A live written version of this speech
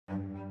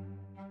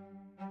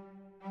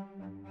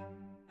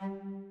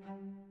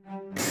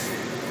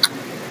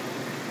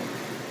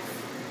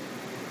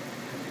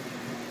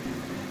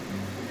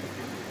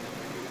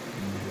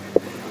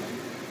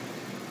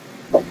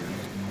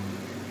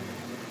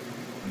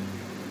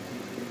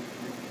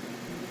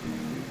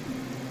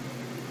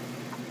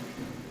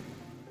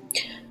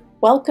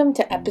Welcome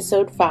to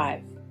Episode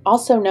 5,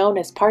 also known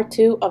as Part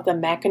 2 of the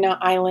Mackinac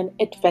Island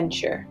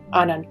Adventure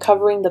on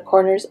Uncovering the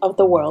Corners of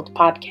the World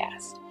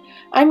podcast.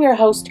 I'm your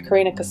host,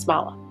 Karina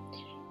Kasmala,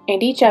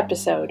 and each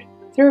episode,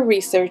 through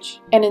research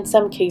and in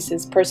some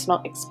cases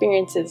personal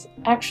experiences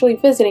actually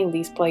visiting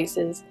these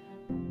places,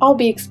 I'll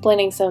be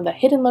explaining some of the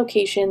hidden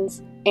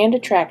locations and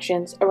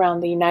attractions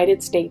around the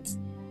United States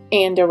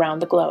and around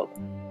the globe.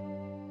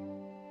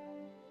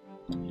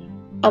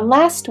 On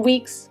last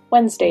week's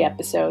Wednesday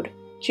episode,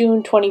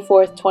 June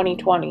 24th,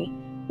 2020,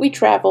 we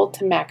traveled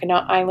to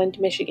Mackinac Island,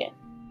 Michigan,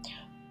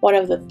 one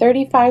of the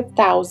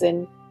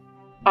 35,000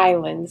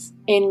 islands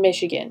in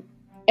Michigan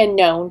and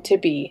known to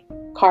be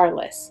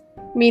carless,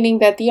 meaning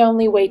that the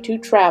only way to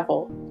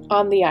travel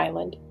on the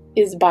island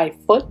is by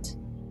foot,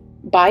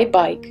 by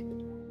bike,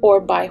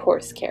 or by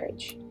horse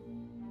carriage.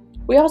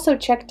 We also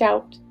checked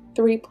out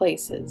 3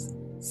 places: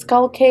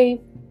 Skull Cave,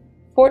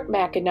 Fort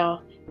Mackinac,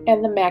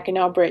 and the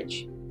Mackinac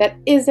Bridge, that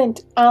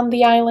isn't on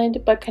the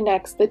island but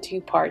connects the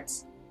 2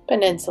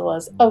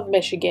 peninsulas of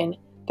Michigan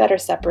that are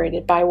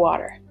separated by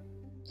water.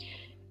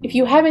 If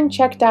you haven't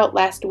checked out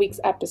last week's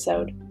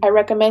episode, I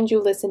recommend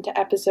you listen to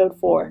episode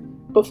 4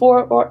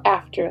 before or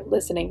after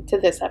listening to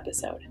this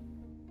episode.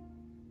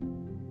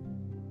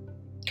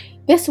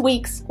 This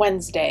week's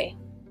Wednesday,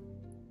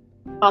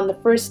 on the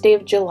first day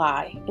of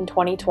July in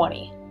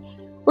 2020,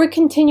 we're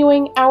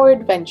continuing our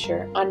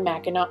adventure on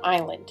Mackinac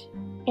Island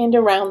and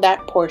around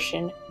that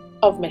portion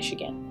of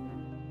Michigan.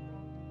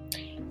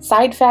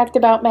 Side fact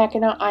about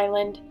Mackinac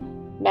Island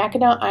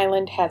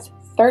has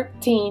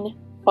 13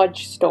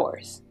 fudge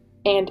stores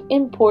and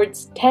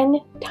imports 10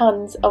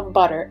 tons of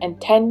butter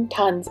and 10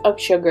 tons of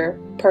sugar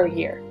per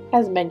year,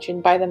 as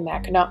mentioned by the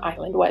Mackinac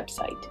Island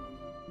website.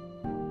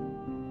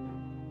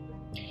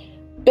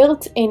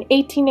 Built in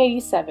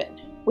 1887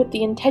 with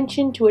the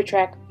intention to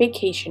attract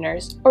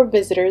vacationers or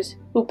visitors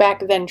who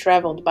back then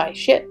traveled by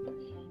ship,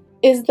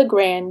 is the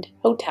Grand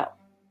Hotel.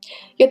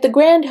 Yet the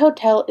Grand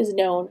Hotel is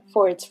known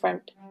for its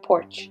front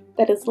porch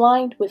that is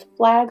lined with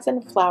flags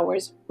and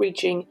flowers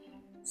reaching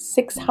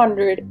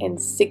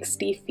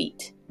 660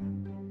 feet,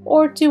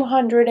 or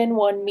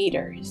 201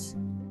 meters,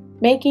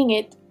 making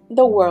it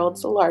the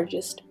world's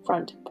largest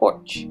front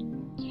porch.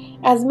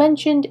 As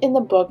mentioned in the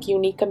book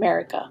Unique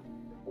America,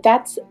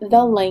 that's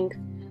the length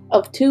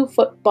of 2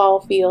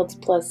 football fields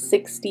plus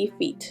 60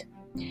 feet.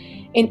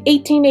 In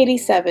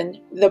 1887,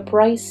 the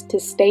price to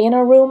stay in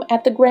a room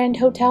at the Grand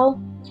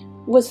Hotel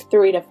was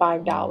 $3 to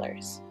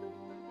 $5.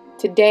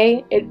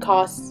 Today, it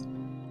costs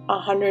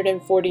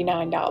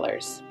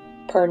 $149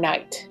 per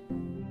night.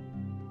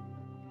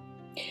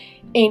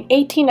 In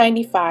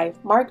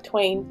 1895, Mark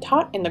Twain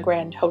taught in the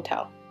Grand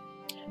Hotel,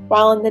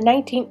 while in the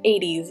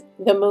 1980s,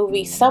 the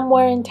movie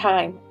Somewhere in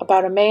Time,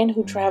 about a man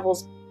who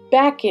travels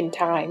back in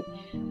time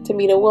to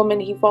meet a woman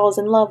he falls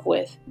in love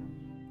with,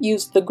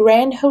 used the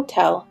Grand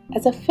Hotel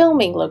as a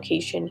filming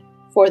location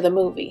for the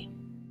movie.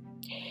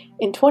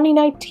 In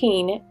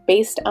 2019,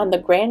 based on the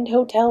Grand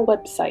Hotel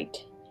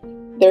website,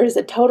 there is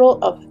a total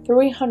of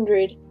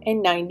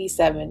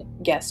 397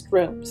 guest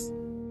rooms.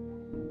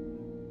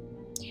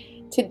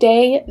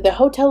 Today, the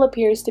hotel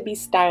appears to be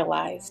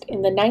stylized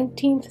in the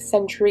 19th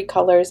century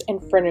colors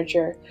and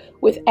furniture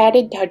with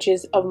added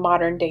touches of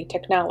modern-day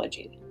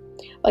technology,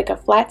 like a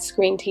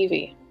flat-screen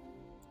TV.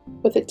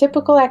 With a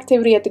typical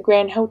activity at the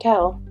Grand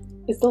Hotel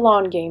is the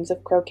lawn games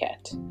of croquet,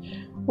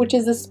 which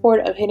is the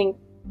sport of hitting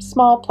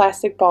small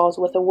plastic balls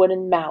with a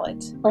wooden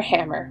mallet or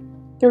hammer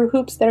through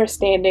hoops that are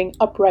standing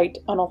upright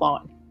on a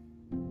lawn.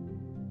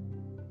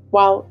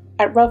 While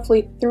at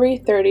roughly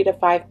 3:30 to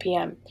 5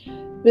 p.m.,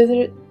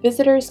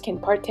 visitors can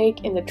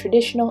partake in the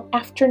traditional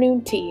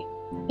afternoon tea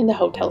in the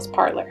hotel's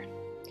parlor.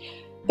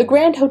 The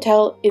Grand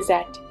Hotel is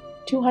at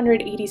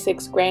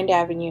 286 Grand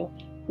Avenue,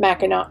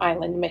 Mackinac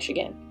Island,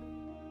 Michigan.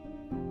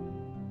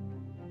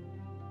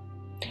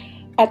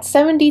 At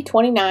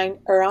 7029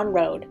 Huron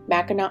Road,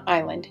 Mackinac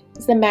Island,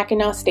 is the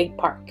Mackinac State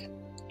Park,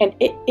 and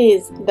it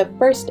is the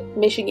first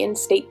Michigan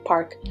state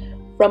park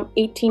from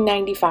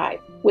 1895,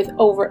 with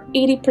over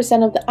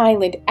 80% of the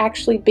island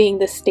actually being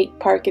the state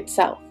park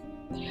itself.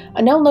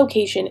 A known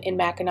location in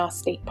Mackinac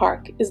State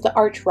Park is the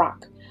Arch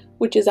Rock,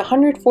 which is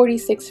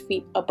 146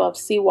 feet above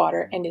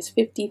seawater and is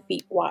 50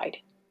 feet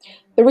wide.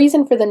 The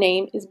reason for the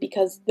name is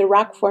because the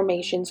rock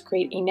formations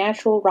create a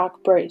natural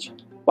rock bridge,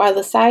 while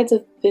the sides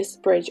of this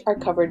bridge are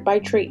covered by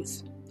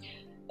trees.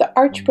 The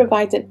arch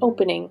provides an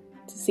opening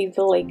to see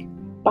the lake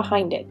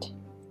behind it.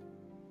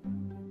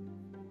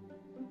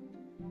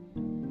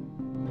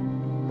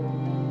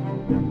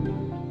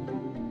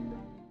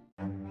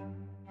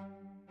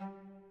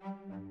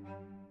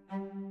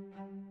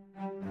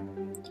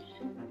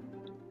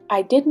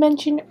 I did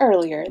mention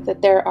earlier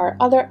that there are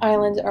other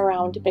islands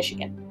around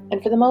Michigan,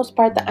 and for the most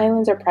part the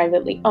islands are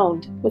privately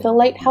owned, with a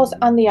lighthouse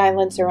on the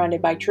island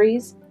surrounded by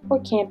trees, or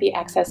can't be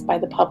accessed by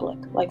the public,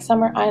 like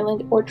Summer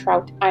Island or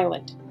Trout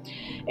Island,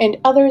 and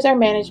others are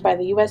managed by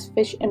the U.S.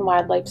 Fish and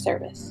Wildlife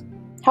Service.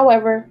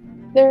 However,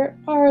 there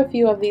are a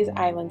few of these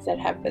islands that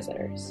have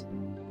visitors.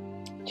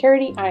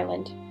 Charity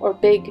Island, or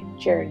Big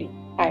Charity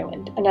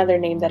Island, another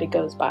name that it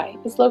goes by,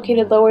 is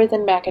located lower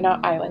than Mackinac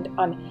Island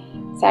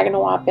on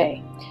Saginaw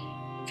Bay.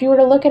 If you were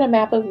to look at a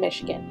map of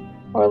Michigan,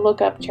 or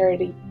look up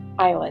Charity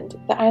Island,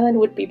 the island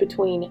would be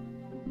between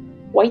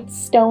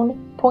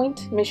Whitestone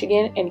Point,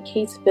 Michigan, and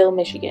Caseville,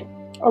 Michigan,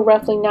 or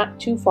roughly not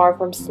too far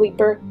from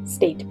Sleeper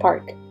State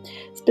Park.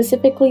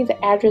 Specifically,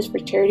 the address for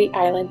Charity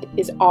Island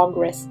is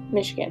Augress,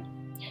 Michigan.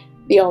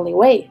 The only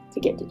way to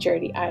get to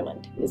Charity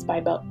Island is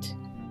by boat.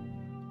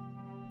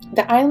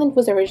 The island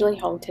was originally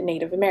home to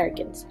Native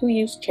Americans who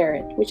used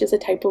charit, which is a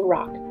type of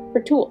rock, for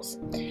tools.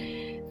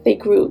 They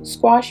grew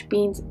squash,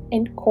 beans,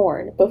 and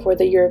corn before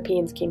the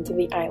Europeans came to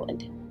the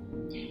island.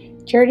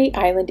 Charity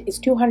Island is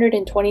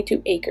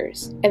 222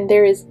 acres, and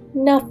there is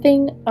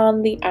nothing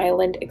on the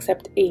island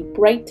except a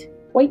bright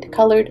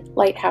white-colored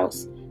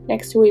lighthouse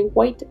next to a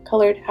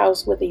white-colored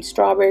house with a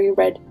strawberry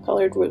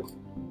red-colored roof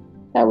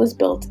that was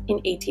built in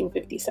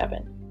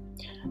 1857.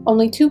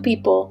 Only 2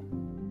 people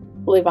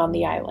live on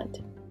the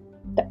island.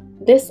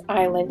 This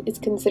island is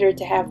considered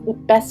to have the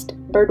best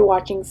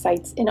birdwatching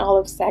sites in all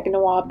of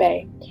Saginaw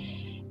Bay,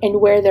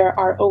 and where there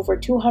are over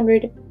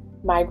 200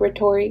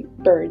 migratory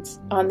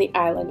birds on the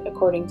island,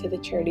 according to the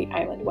Charity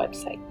Island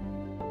website.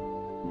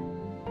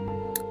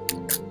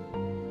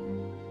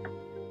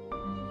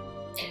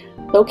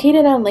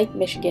 Located on Lake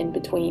Michigan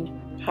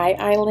between High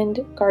Island,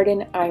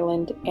 Garden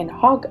Island, and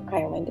Hog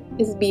Island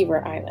is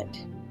Beaver Island.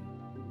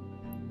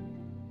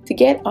 To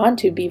get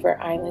onto Beaver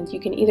Island,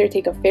 you can either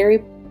take a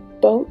ferry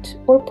boat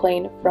or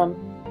plane from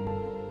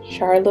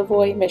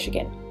Charlevoix,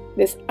 Michigan.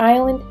 This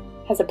island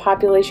has a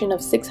population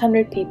of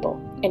 600 people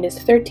and is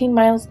 13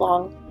 miles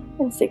long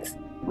and 6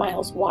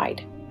 miles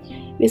wide.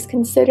 It is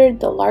considered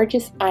the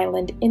largest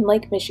island in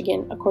Lake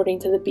Michigan, according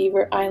to the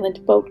Beaver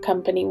Island Boat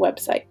Company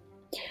website.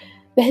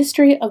 The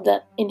history of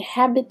the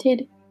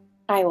inhabited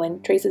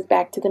island traces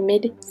back to the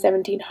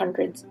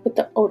mid-1700s with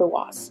the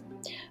Ottawas.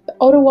 The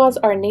Ottawas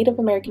are a Native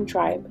American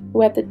tribe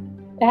who at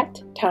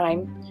that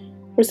time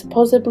were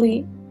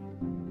supposedly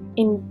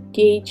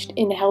engaged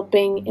in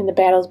helping in the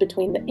battles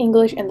between the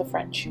English and the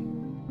French. A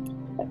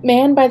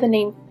man by the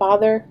name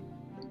Father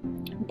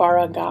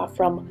Barraga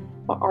from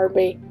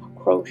Arbe,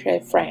 Crochet,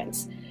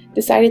 France,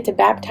 decided to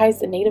baptize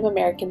the Native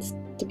Americans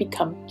to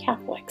become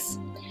Catholics.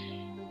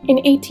 In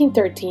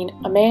 1813,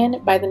 a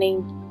man by the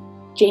name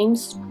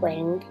James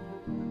Strang,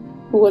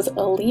 who was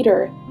a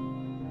leader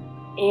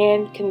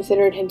and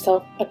considered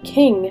himself a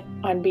king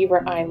on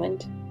Beaver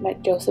Island,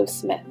 met Joseph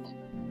Smith.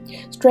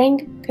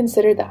 Strang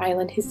considered the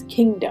island his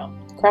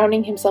kingdom,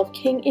 crowning himself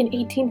king in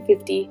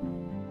 1850,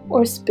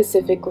 or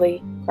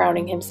specifically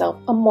crowning himself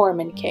a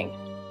Mormon king.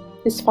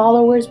 His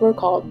followers were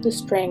called the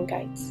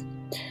Strangites.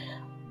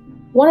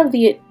 One of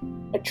the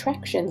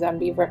attractions on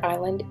Beaver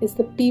Island is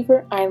the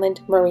Beaver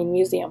Island Marine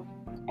Museum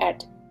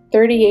at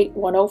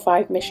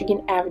 38105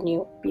 Michigan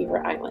Avenue,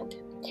 Beaver Island.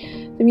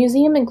 The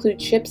museum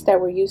includes ships that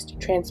were used to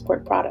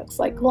transport products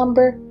like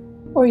lumber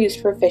or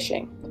used for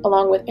fishing,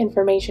 along with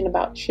information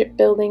about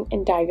shipbuilding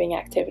and diving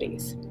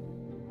activities.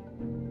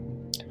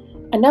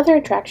 Another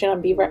attraction on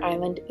Beaver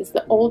Island is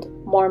the Old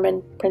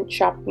Mormon Print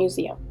Shop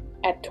Museum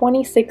at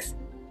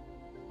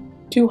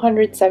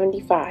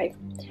 26275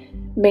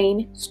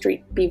 Main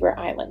Street, Beaver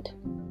Island.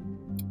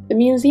 The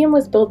museum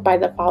was built by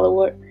the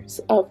followers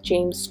of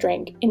James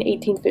Strang in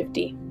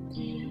 1850.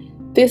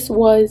 This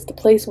was the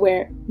place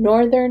where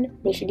Northern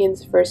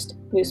Michigan's first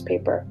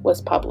newspaper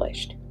was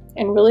published,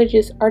 and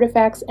religious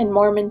artifacts and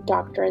Mormon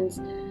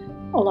doctrines,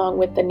 along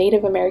with the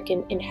Native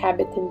American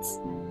inhabitants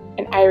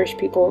and Irish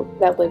people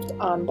that lived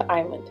on the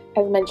island,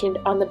 as mentioned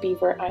on the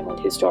Beaver Island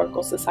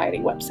Historical Society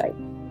website.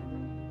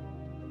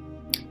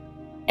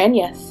 And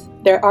yes,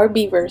 there are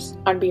beavers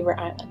on Beaver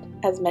Island,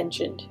 as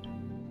mentioned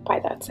by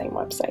that same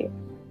website.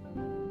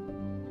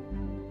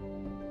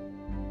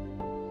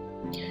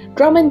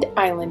 Drummond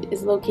Island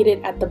is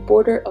located at the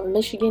border of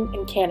Michigan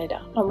and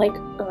Canada on Lake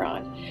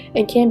Huron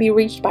and can be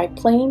reached by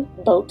plane,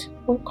 boat,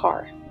 or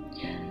car.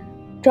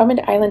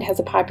 Drummond Island has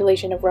a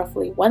population of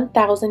roughly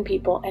 1,000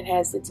 people and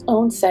has its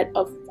own set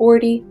of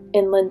 40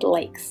 inland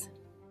lakes.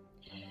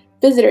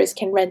 Visitors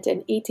can rent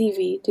an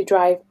ATV to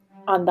drive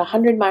on the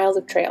 100 miles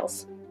of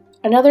trails.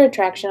 Another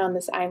attraction on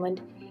this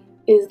island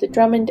is the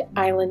Drummond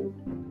Island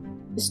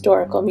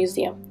Historical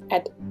Museum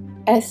at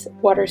S.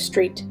 Water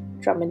Street,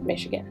 Drummond,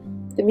 Michigan.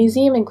 The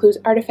museum includes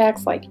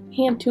artifacts like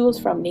hand tools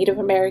from Native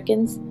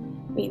Americans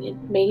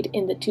made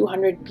in the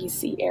 200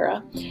 BC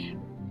era,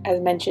 as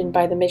mentioned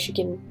by the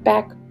Michigan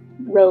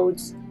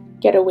Backroads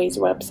Getaways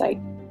website,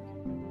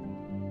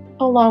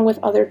 along with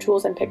other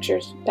tools and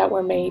pictures that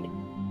were made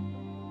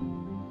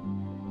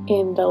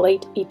in the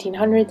late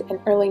 1800s and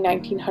early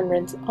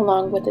 1900s,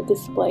 along with a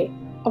display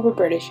of a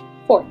British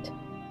fort.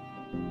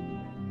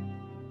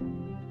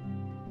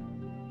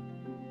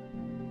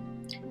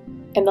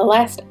 And the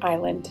last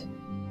island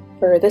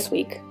for this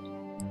week.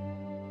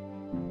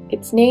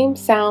 Its name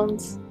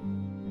sounds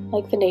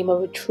like the name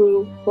of a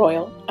true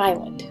royal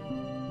island.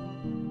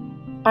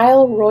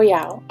 Isle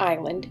Royale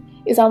Island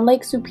is on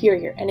Lake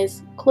Superior and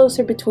is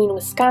closer between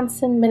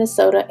Wisconsin,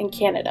 Minnesota, and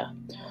Canada.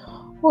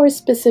 or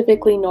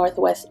specifically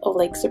northwest of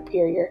Lake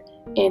Superior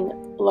in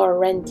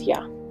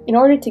Laurentia. In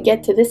order to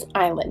get to this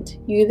island,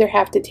 you either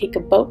have to take a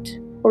boat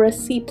or a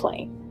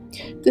seaplane.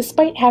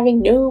 Despite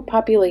having no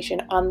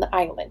population on the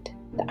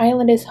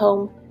island is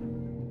home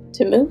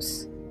to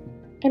moose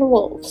and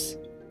wolves.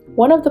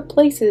 One of the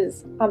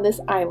places on this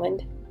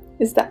island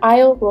is the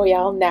Isle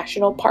Royale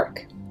National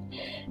Park,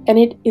 and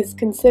it is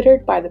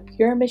considered by the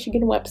Pure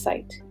Michigan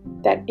website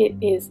that it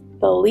is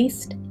the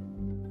least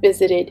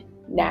visited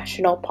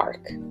national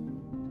park.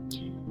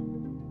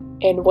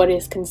 And what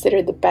is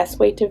considered the best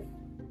way to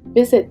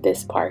visit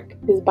this park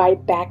is by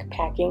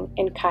backpacking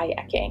and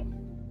kayaking.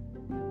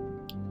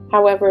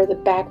 However, the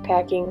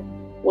backpacking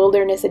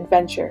wilderness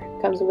adventure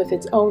comes with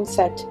its own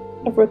set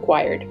of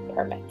required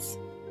permits.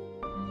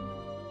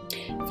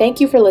 Thank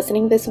you for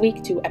listening this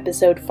week to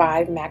Episode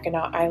 5,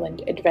 Mackinac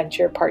Island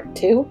Adventure Part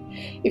 2.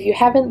 If you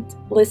haven't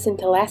listened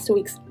to last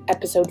week's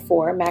Episode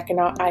 4,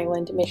 Mackinac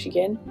Island,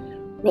 Michigan,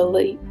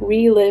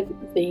 relive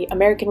the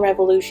American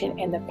Revolution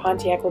and the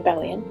Pontiac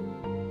Rebellion,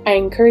 I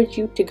encourage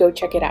you to go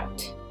check it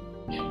out.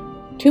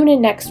 Tune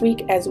in next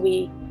week as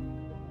we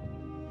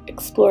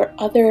explore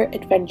other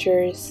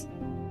adventures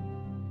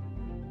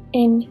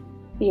in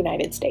the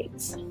United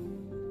States.